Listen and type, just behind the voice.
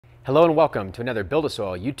Hello and welcome to another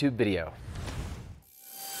BuildASoil YouTube video.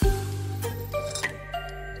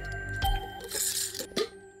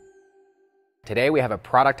 Today we have a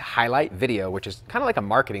product highlight video, which is kind of like a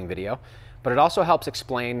marketing video, but it also helps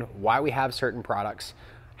explain why we have certain products,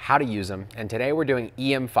 how to use them. And today we're doing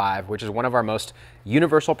EM-5, which is one of our most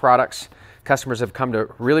universal products customers have come to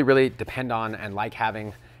really depend on and like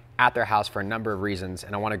having at their house for a number of reasons.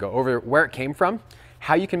 And I want to go over where it came from,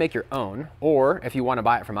 how you can make your own, or if you want to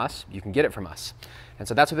buy it from us, you can get it from us. And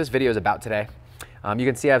so that's what this video is about today. You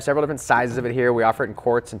can see I have several different sizes of it here. We offer it in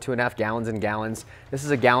quarts and 2.5 gallons and gallons. This is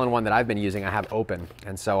a gallon one that I've been using, I have open.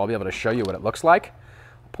 And so I'll be able to show you what it looks like.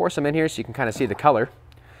 I'll pour some in here so you can kind of see the color.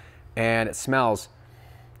 And it smells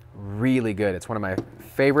really good. It's one of my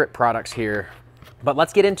favorite products here. But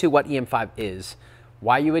let's get into what EM-5 is,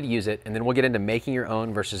 why you would use it, and then we'll get into making your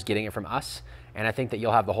own versus getting it from us. And I think that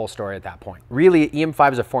you'll have the whole story at that point. Really,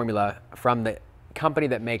 EM-5 is a formula from the company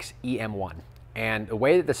that makes EM-1. And the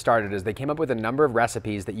way that this started is they came up with a number of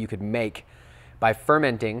recipes that you could make by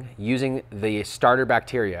fermenting using the starter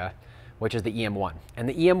bacteria, which is the EM-1. And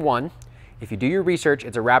the EM-1, if you do your research,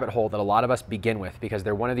 it's a rabbit hole that a lot of us begin with because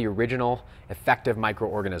they're one of the original effective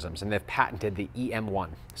microorganisms, and they've patented the EM-1.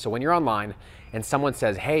 So when you're online and someone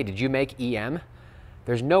says, hey, did you make EM?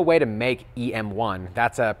 There's no way to make EM-1.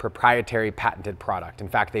 That's a proprietary patented product. In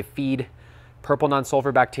fact, they feed purple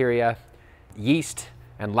non-sulfur bacteria, yeast,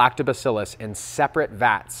 and lactobacillus in separate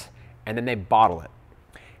vats, and then they bottle it.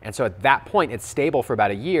 And so at that point, it's stable for about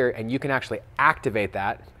a year, and you can actually activate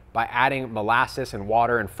that by adding molasses and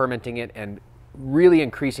water and fermenting it and really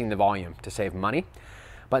increasing the volume to save money.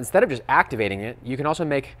 But instead of just activating it, you can also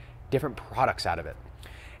make different products out of it.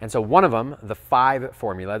 And so one of them, the 5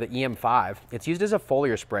 formula, the EM-5, it's used as a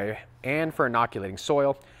foliar spray and for inoculating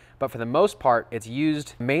soil. But for the most part, it's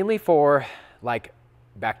used mainly for like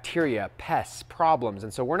bacteria, pests, problems.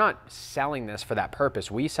 And so we're not selling this for that purpose.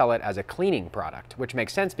 We sell it as a cleaning product, which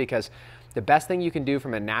makes sense because the best thing you can do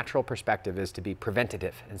from a natural perspective is to be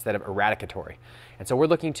preventative instead of eradicatory. And so we're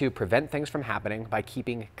looking to prevent things from happening by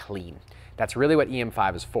keeping clean. That's really what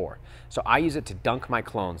EM-5 is for. So I use it to dunk my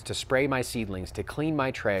clones, to spray my seedlings, to clean my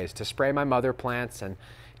trays, to spray my mother plants, and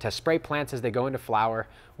to spray plants as they go into flower.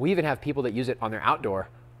 We even have people that use it on their outdoor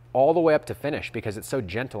all the way up to finish because it's so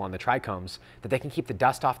gentle on the trichomes that they can keep the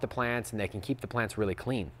dust off the plants and they can keep the plants really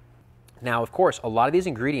clean. Now, of course, a lot of these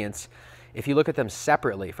ingredients, if you look at them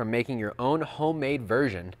separately from making your own homemade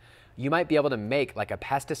version, you might be able to make like a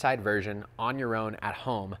pesticide version on your own at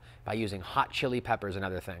home by using hot chili peppers and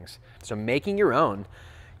other things. So making your own,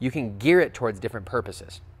 you can gear it towards different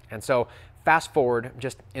purposes. And so fast forward,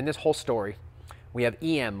 just in this whole story, we have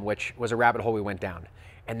EM, which was a rabbit hole we went down.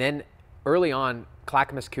 And then early on,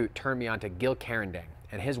 Clackamas Coot turned me on to Gil Carandang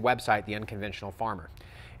and his website, The Unconventional Farmer.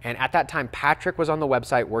 And at that time, Patrick was on the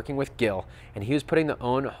website working with Gil, and he was putting the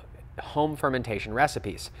own home fermentation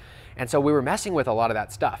recipes. And so we were messing with a lot of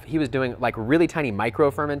that stuff. He was doing like really tiny micro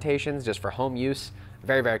fermentations just for home use.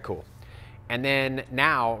 Very cool. And then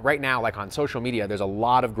now, right now, like on social media, there's a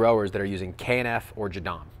lot of growers that are using KNF or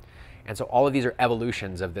Jadam. And so all of these are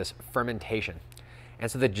evolutions of this fermentation. And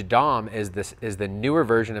so the Jadam is the newer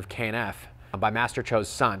version of KNF by Master Cho's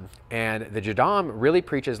son. And the Jadam really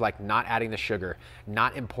preaches like not adding the sugar,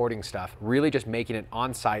 not importing stuff, really just making it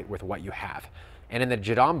on site with what you have. And in the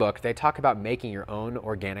Jadam book, they talk about making your own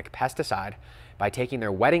organic pesticide by taking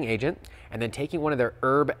their wetting agent and then taking one of their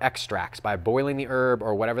herb extracts by boiling the herb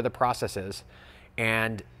or whatever the process is.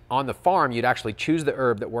 And on the farm, you'd actually choose the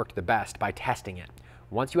herb that worked the best by testing it.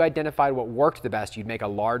 Once you identified what worked the best, you'd make a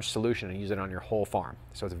large solution and use it on your whole farm.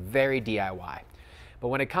 So it's very DIY. But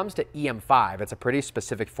when it comes to EM-5, it's a pretty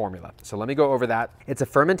specific formula. So let me go over that. It's a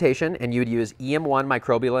fermentation, and you would use EM-1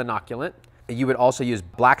 microbial inoculant. You would also use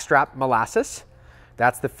blackstrap molasses.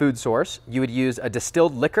 That's the food source. You would use a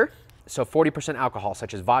distilled liquor, so 40% alcohol,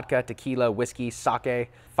 such as vodka, tequila, whiskey, sake,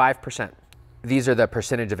 5%. These are the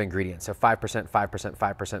percentage of ingredients, so 5%, 5%,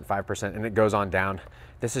 5%, 5%, and it goes on down.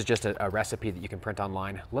 This is just a recipe that you can print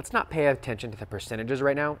online. Let's not pay attention to the percentages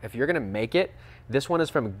right now. If you're gonna make it, this one is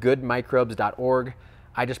from goodmicrobes.org.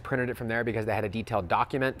 I just printed it from there because they had a detailed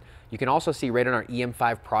document. You can also see right on our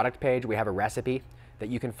EM-5 product page, we have a recipe that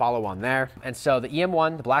you can follow on there. And so the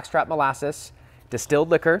EM-1, the blackstrap molasses, distilled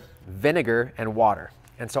liquor, vinegar, and water.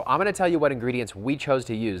 And so I'm gonna tell you what ingredients we chose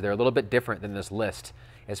to use. They're a little bit different than this list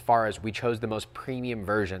as far as we chose the most premium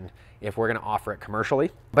version if we're gonna offer it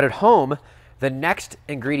commercially. But at home, the next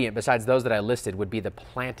ingredient besides those that I listed would be the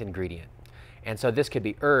plant ingredient. And so this could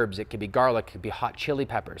be herbs, it could be garlic, it could be hot chili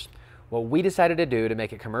peppers. What we decided to do to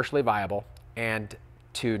make it commercially viable and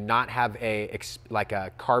to not have like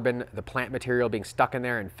a carbon, the plant material being stuck in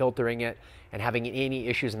there and filtering it and having any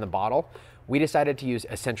issues in the bottle, we decided to use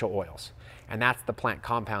essential oils. And that's the plant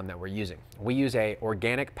compound that we're using. We use a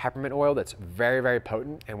organic peppermint oil that's very, very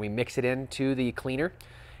potent, and we mix it into the cleaner.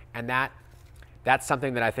 And that's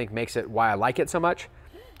something that I think makes it why I like it so much.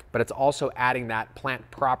 But it's also adding that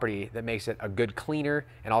plant property that makes it a good cleaner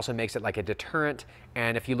and also makes it like a deterrent.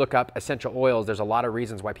 And if you look up essential oils, there's a lot of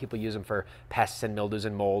reasons why people use them for pests and mildews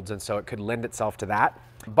and molds, and so it could lend itself to that.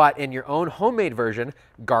 But in your own homemade version,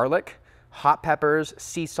 garlic, hot peppers,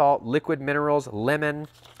 sea salt, liquid minerals, lemon,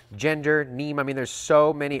 ginger, neem, I mean, there's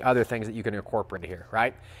so many other things that you can incorporate here,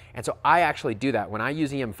 right? And so I actually do that. When I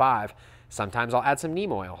use EM-5, sometimes I'll add some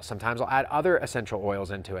neem oil. Sometimes I'll add other essential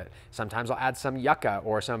oils into it. Sometimes I'll add some yucca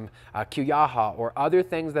or some kuyaha or other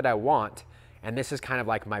things that I want. And this is kind of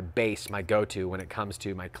like my base, my go-to when it comes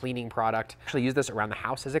to my cleaning product. I actually use this around the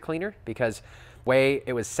house as a cleaner because the way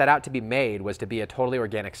it was set out to be made was to be a totally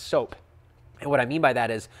organic soap. And what I mean by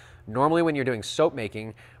that is normally when you're doing soap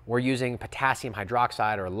making, we're using potassium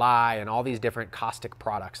hydroxide or lye and all these different caustic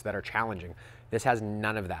products that are challenging. This has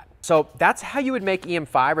none of that. So that's how you would make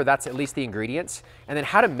EM-5, or that's at least the ingredients. And then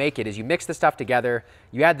how to make it is you mix the stuff together,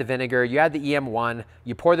 you add the vinegar, you add the EM1,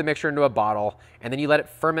 you pour the mixture into a bottle, and then you let it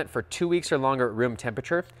ferment for 2 weeks or longer at room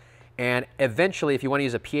temperature. And eventually, if you want to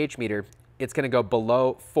use a pH meter, it's going to go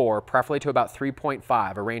below 4, preferably to about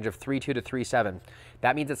 3.5, a range of 3.2 to 3.7.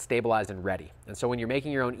 That means it's stabilized and ready. And so when you're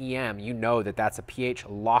making your own EM, you know that that's a pH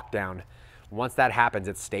lockdown. Once that happens,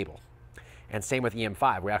 it's stable. And same with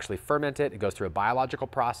EM-5. We actually ferment it, it goes through a biological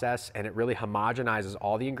process, and it really homogenizes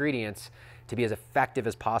all the ingredients to be as effective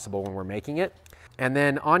as possible when we're making it. And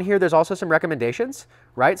then on here, there's also some recommendations,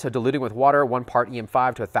 right? So diluting with water, 1 part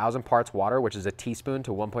EM-5 to 1,000 parts water, which is a teaspoon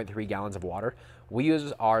to 1.3 gallons of water. We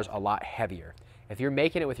use ours a lot heavier. If you're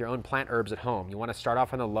making it with your own plant herbs at home, you want to start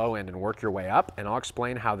off on the low end and work your way up, and I'll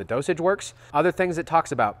explain how the dosage works. Other things it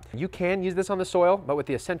talks about, you can use this on the soil, but with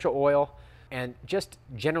the essential oil, and just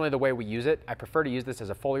generally the way we use it, I prefer to use this as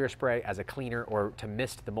a foliar spray, as a cleaner, or to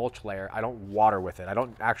mist the mulch layer. I don't water with it. I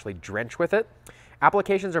don't actually drench with it.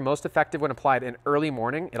 Applications are most effective when applied in early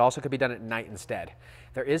morning. It also could be done at night instead.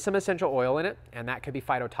 There is some essential oil in it, and that could be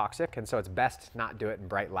phytotoxic, and so it's best not do it in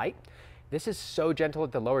bright light. This is so gentle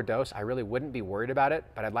at the lower dose, I really wouldn't be worried about it,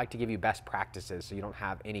 but I'd like to give you best practices so you don't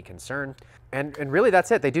have any concern. And really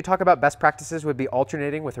that's it. They do talk about best practices would be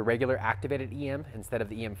alternating with a regular activated EM instead of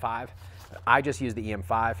the EM-5. I just use the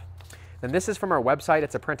EM-5. Then this is from our website.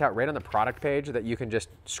 It's a printout right on the product page that you can just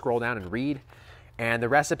scroll down and read. And the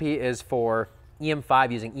recipe is for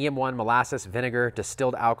EM-5 using EM1, molasses, vinegar,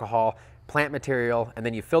 distilled alcohol, plant material, and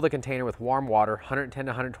then you fill the container with warm water, 110 to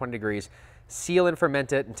 120 degrees, seal and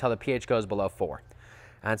ferment it until the pH goes below 4.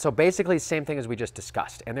 And so basically same thing as we just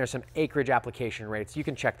discussed. And there's some acreage application rates. You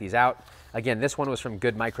can check these out. Again, this one was from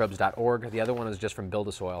goodmicrobes.org. The other one is just from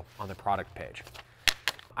BuildASoil on the product page.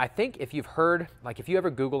 I think if you've heard, like if you ever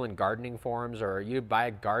Google in gardening forums or you buy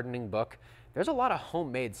a gardening book, there's a lot of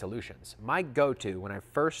homemade solutions. My go-to when I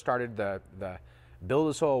first started the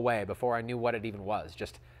BuildASoil way, before I knew what it even was,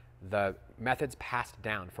 just the methods passed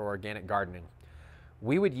down for organic gardening,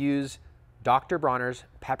 we would use Dr. Bronner's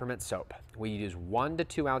peppermint soap. We use 1 to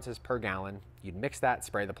 2 ounces per gallon. You'd mix that,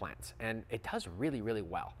 spray the plants, and it does really, really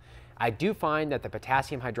well. I do find that the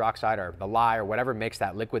potassium hydroxide or the lye or whatever makes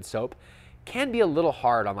that liquid soap can be a little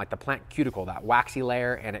hard on like the plant cuticle, that waxy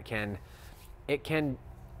layer, and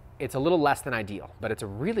it's a little less than ideal, but it's a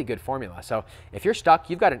really good formula. So if you're stuck,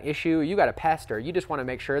 you've got an issue, you got a pest, or you just want to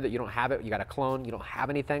make sure that you don't have it, you got a clone, you don't have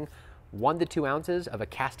anything, 1 to 2 ounces of a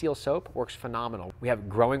Castile soap works phenomenal. We have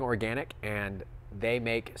Growing Organic, and they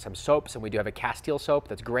make some soaps, and we do have a Castile soap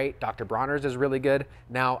that's great. Dr. Bronner's is really good.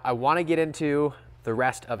 Now, I want to get into the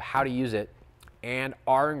rest of how to use it and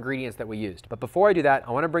our ingredients that we used. But before I do that,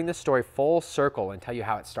 I want to bring this story full circle and tell you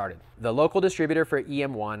how it started. The local distributor for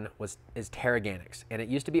EM1 is Terraganics, and it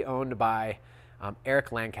used to be owned by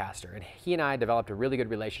Eric Lancaster, and he and I developed a really good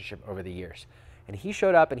relationship over the years. And he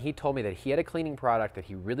showed up and he told me that he had a cleaning product that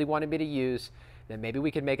he really wanted me to use, that maybe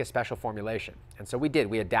we could make a special formulation. And so we did.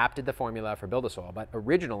 We adapted the formula for BuildASoil, but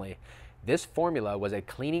originally this formula was a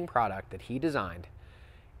cleaning product that he designed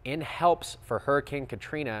in helps for Hurricane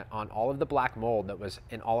Katrina on all of the black mold that was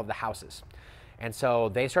in all of the houses. And so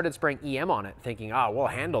they started spraying EM on it, thinking, oh, we'll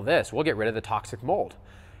handle this. We'll get rid of the toxic mold.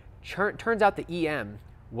 Turns out the EM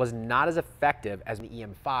was not as effective as the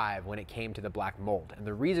EM-5 when it came to the black mold. And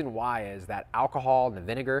the reason why is that alcohol and the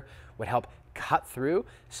vinegar would help cut through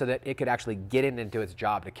so that it could actually get into its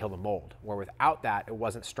job to kill the mold, where without that, it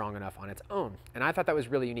wasn't strong enough on its own. And I thought that was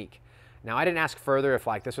really unique. Now, I didn't ask further if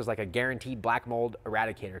this was like a guaranteed black mold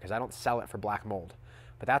eradicator, because I don't sell it for black mold.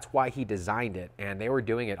 but that's why he designed it. And they were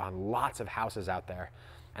doing it on lots of houses out there.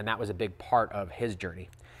 And that was a big part of his journey.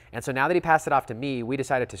 And so now that he passed it off to me, we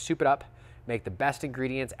decided to soup it up, make the best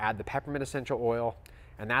ingredients, add the peppermint essential oil,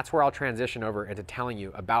 and that's where I'll transition over into telling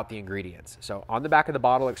you about the ingredients. So on the back of the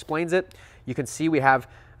bottle explains it. You can see we have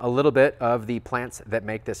a little bit of the plants that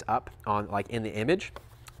make this up on like in the image.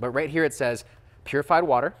 But right here it says purified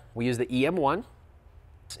water. We use the EM-1,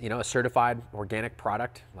 you know, a certified organic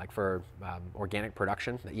product, like for organic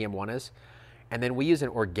production, the EM-1 is. And then we use an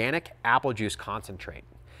organic apple juice concentrate.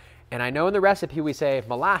 And I know in the recipe we say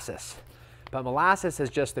molasses, but molasses is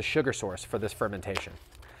just the sugar source for this fermentation.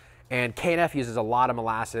 And K&F uses a lot of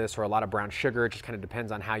molasses or a lot of brown sugar. It just kind of depends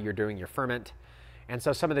on how you're doing your ferment. And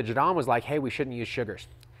so some of the Jadam was like, hey, we shouldn't use sugars.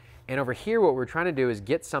 And over here, what we're trying to do is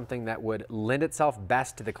get something that would lend itself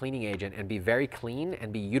best to the cleaning agent and be very clean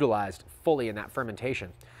and be utilized fully in that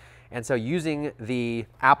fermentation. And so using the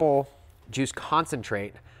apple juice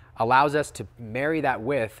concentrate allows us to marry that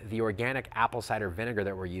with the organic apple cider vinegar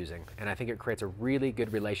that we're using. And I think it creates a really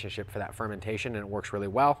good relationship for that fermentation, and it works really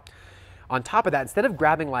well. On top of that, instead of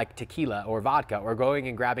grabbing like tequila or vodka or going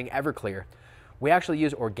and grabbing Everclear, we actually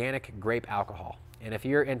use organic grape alcohol. And if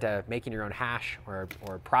you're into making your own hash or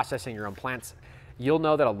processing your own plants, you'll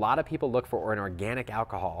know that a lot of people look for an organic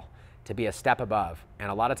alcohol to be a step above.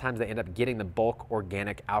 And a lot of times they end up getting the bulk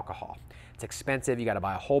organic alcohol. It's expensive, you gotta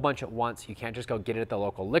buy a whole bunch at once. You can't just go get it at the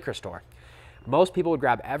local liquor store. Most people would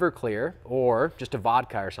grab Everclear or just a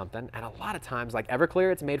vodka or something. And a lot of times, like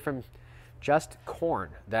Everclear, it's made from just corn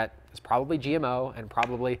that is probably GMO and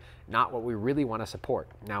probably not what we really wanna support.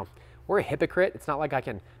 Now, we're a hypocrite. It's not like I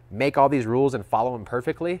can make all these rules and follow them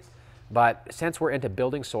perfectly. But since we're into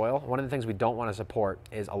building soil, one of the things we don't wanna support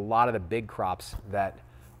is a lot of the big crops that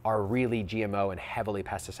are really GMO and heavily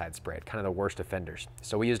pesticide sprayed, kind of the worst offenders.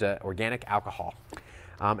 So we used an organic alcohol.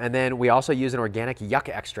 And then we also use an organic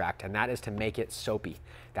yucca extract, and that is to make it soapy.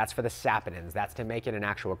 That's for the saponins. That's to make it an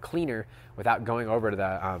actual cleaner without going over to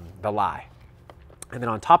the lye. And then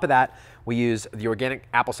on top of that, we use the organic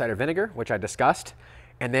apple cider vinegar, which I discussed,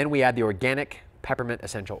 and then we add the organic peppermint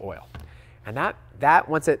essential oil. And that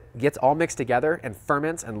once it gets all mixed together and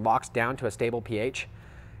ferments and locks down to a stable pH,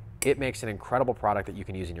 it makes an incredible product that you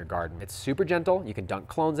can use in your garden. It's super gentle. You can dunk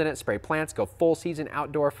clones in it, spray plants, go full season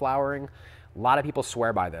outdoor flowering. A lot of people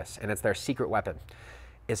swear by this, and it's their secret weapon.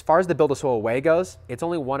 As far as the BuildASoil way goes, it's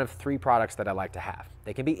only one of 3 products that I like to have.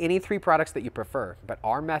 They can be any 3 products that you prefer, but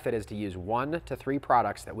our method is to use 1 to 3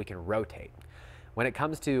 products that we can rotate. When it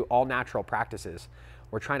comes to all natural practices,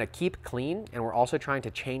 we're trying to keep clean, and we're also trying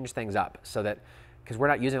to change things up so that, because we're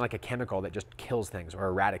not using like a chemical that just kills things or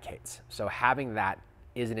eradicates. So having that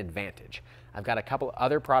is an advantage. I've got a couple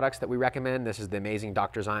other products that we recommend. This is the amazing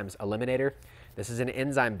Dr. Zymes Eliminator. This is an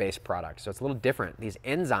enzyme-based product, so it's a little different. These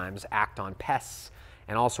enzymes act on pests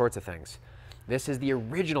and all sorts of things. This is the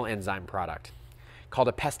original enzyme product called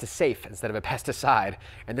a Pestisafe instead of a pesticide,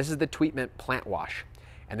 and this is the Tweetment Plant Wash.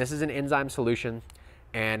 And this is an enzyme solution,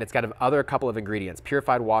 and it's got a couple of ingredients: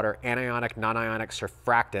 purified water, anionic, non-ionic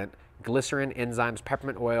surfactant, glycerin, enzymes,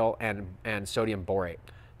 peppermint oil, and sodium borate.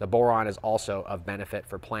 The boron is also of benefit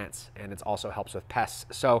for plants, and it also helps with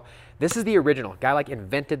pests. So this is the original. Guy like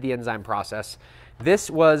invented the enzyme process. This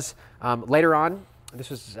was later on, this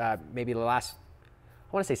was maybe the last,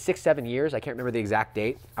 I want to say 6-7 years. I can't remember the exact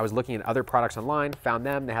date. I was looking at other products online, found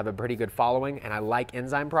them. They have a pretty good following, and I like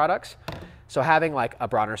enzyme products. So having like a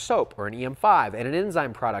Bronner soap or an EM-5 and an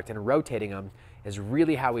enzyme product and rotating them is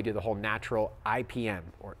really how we do the whole natural IPM,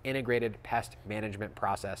 or integrated pest management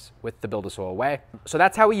process, with the BuildASoil way. So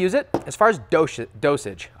that's how we use it. As far as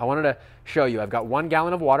dosage, I wanted to show you. I've got 1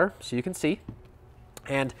 gallon of water, so you can see.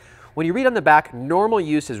 And when you read on the back, normal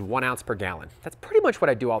use is 1 ounce per gallon. That's pretty much what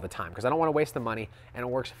I do all the time, because I don't want to waste the money, and it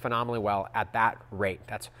works phenomenally well at that rate.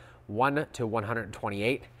 That's 1 to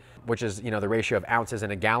 128, which is, you know, the ratio of ounces in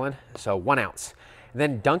a gallon, so 1 ounce.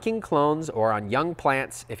 Then dunking clones or on young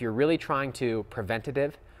plants, if you're really trying to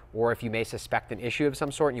preventative, or if you may suspect an issue of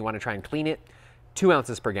some sort and you want to try and clean it, 2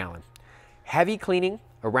 ounces per gallon. Heavy cleaning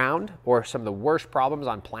around, or some of the worst problems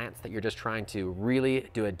on plants that you're just trying to really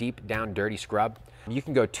do a deep down dirty scrub, you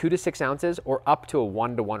can go 2 to 6 ounces or up to a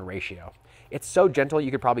 1-to-1 ratio. It's so gentle you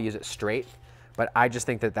could probably use it straight, but I just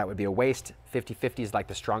think that that would be a waste. 50-50 is like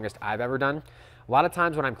the strongest I've ever done. A lot of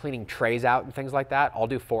times when I'm cleaning trays out and things like that, I'll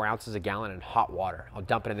do 4 ounces a gallon in hot water. I'll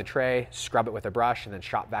dump it in the tray, scrub it with a brush, and then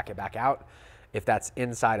shop vac it back out if that's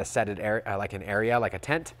inside a setted area, like an area, like a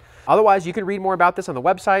tent. Otherwise, you can read more about this on the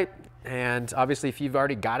website, and obviously if you've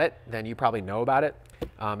already got it, then you probably know about it.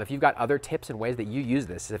 If you've got other tips and ways that you use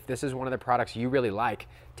this, if this is one of the products you really like,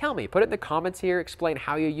 tell me, put it in the comments here, explain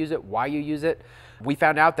how you use it, why you use it. We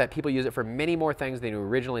found out that people use it for many more things than you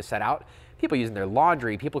originally set out. People using their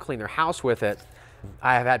laundry, people clean their house with it.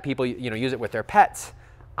 I have had people use it with their pets.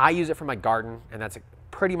 I use it for my garden, and that's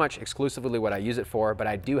pretty much exclusively what I use it for, but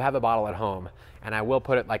I do have a bottle at home, and I will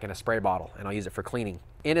put it like in a spray bottle, and I'll use it for cleaning.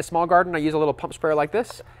 In a small garden, I use a little pump sprayer like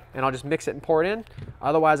this, and I'll just mix it and pour it in.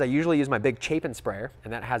 Otherwise, I usually use my big chapin sprayer,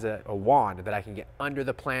 and that has a wand that I can get under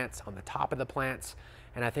the plants, on the top of the plants,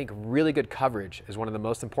 and I think really good coverage is one of the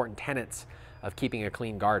most important tenets of keeping a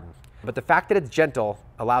clean garden. But the fact that it's gentle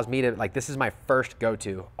allows me to, this is my first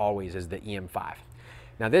go-to always, is the EM-5.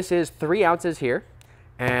 Now this is 3 ounces here,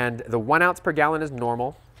 and the 1 ounce per gallon is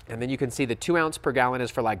normal, and then you can see the 2 ounce per gallon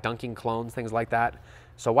is for like dunking clones, things like that.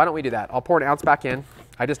 So why don't we do that? I'll pour an ounce back in.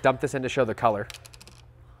 I just dumped this in to show the color.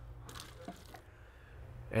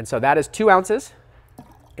 And so that is 2 ounces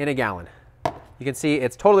in a gallon. You can see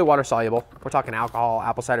it's totally water soluble. We're talking alcohol,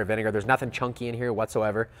 apple cider vinegar. There's nothing chunky in here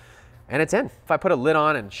whatsoever. And it's in. If I put a lid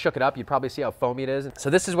on and shook it up, you'd probably see how foamy it is. So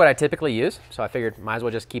this is what I typically use. So I figured might as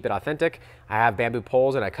well just keep it authentic. I have bamboo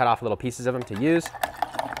poles and I cut off little pieces of them to use.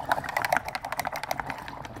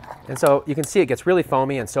 And so you can see it gets really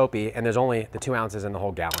foamy and soapy, and there's only the 2 ounces in the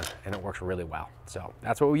whole gallon, and it works really well. So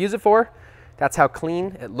that's what we use it for. That's how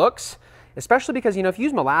clean it looks, especially because, if you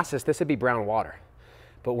use molasses, this would be brown water.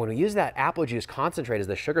 But when we use that apple juice concentrate as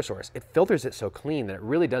the sugar source, it filters it so clean that it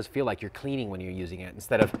really does feel like you're cleaning when you're using it,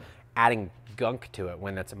 instead of adding gunk to it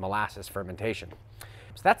when it's molasses fermentation.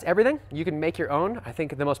 So that's everything. You can make your own. I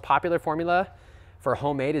think the most popular formula for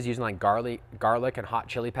homemade is using like garlic and hot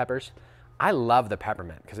chili peppers. I love the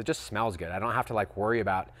peppermint because it just smells good. I don't have to worry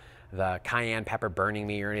about the cayenne pepper burning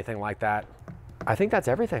me or anything like that. I think that's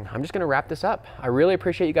everything. I'm just gonna wrap this up. I really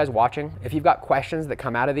appreciate you guys watching. If you've got questions that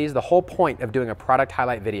come out of these, the whole point of doing a product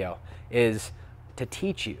highlight video is to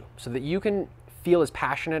teach you so that you can feel as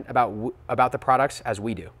passionate about the products as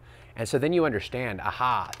we do. And so then you understand,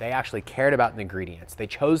 aha, they actually cared about the ingredients. They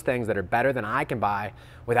chose things that are better than I can buy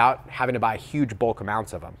without having to buy huge bulk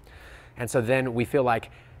amounts of them. And so then we feel like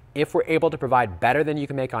if we're able to provide better than you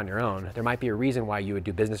can make on your own, there might be a reason why you would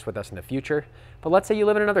do business with us in the future. But let's say you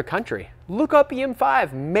live in another country. Look up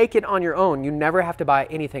EM-5, make it on your own. You never have to buy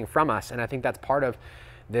anything from us. And I think that's part of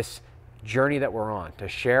this journey that we're on, to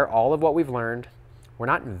share all of what we've learned. We're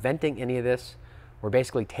not inventing any of this. We're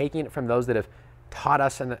basically taking it from those that have taught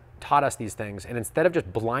us these things. And instead of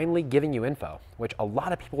just blindly giving you info, which a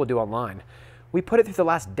lot of people will do online, we put it through the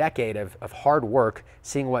last decade of hard work,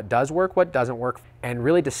 seeing what does work, what doesn't work, and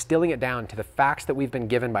really distilling it down to the facts that we've been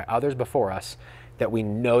given by others before us that we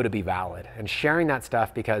know to be valid, and sharing that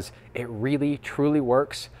stuff because it really, truly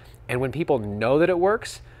works. And when people know that it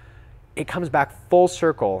works, it comes back full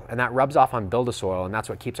circle, and that rubs off on BuildASoil, and that's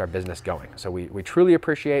what keeps our business going. So we truly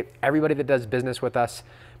appreciate everybody that does business with us,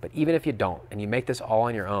 but even if you don't, and you make this all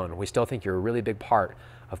on your own, we still think you're a really big part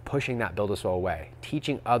of pushing that BuildASoil way,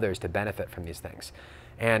 teaching others to benefit from these things.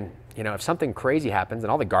 And if something crazy happens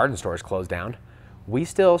and all the garden stores close down, we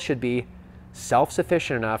still should be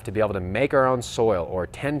self-sufficient enough to be able to make our own soil or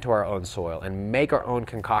tend to our own soil and make our own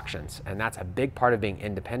concoctions. And that's a big part of being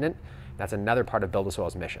independent. That's another part of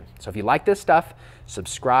BuildASoil's mission. So if you like this stuff,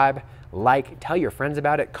 subscribe, tell your friends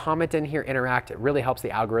about it, comment in here, interact. It really helps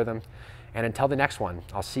the algorithm. And until the next one,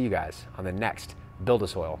 I'll see you guys on the next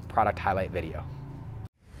BuildASoil product highlight video.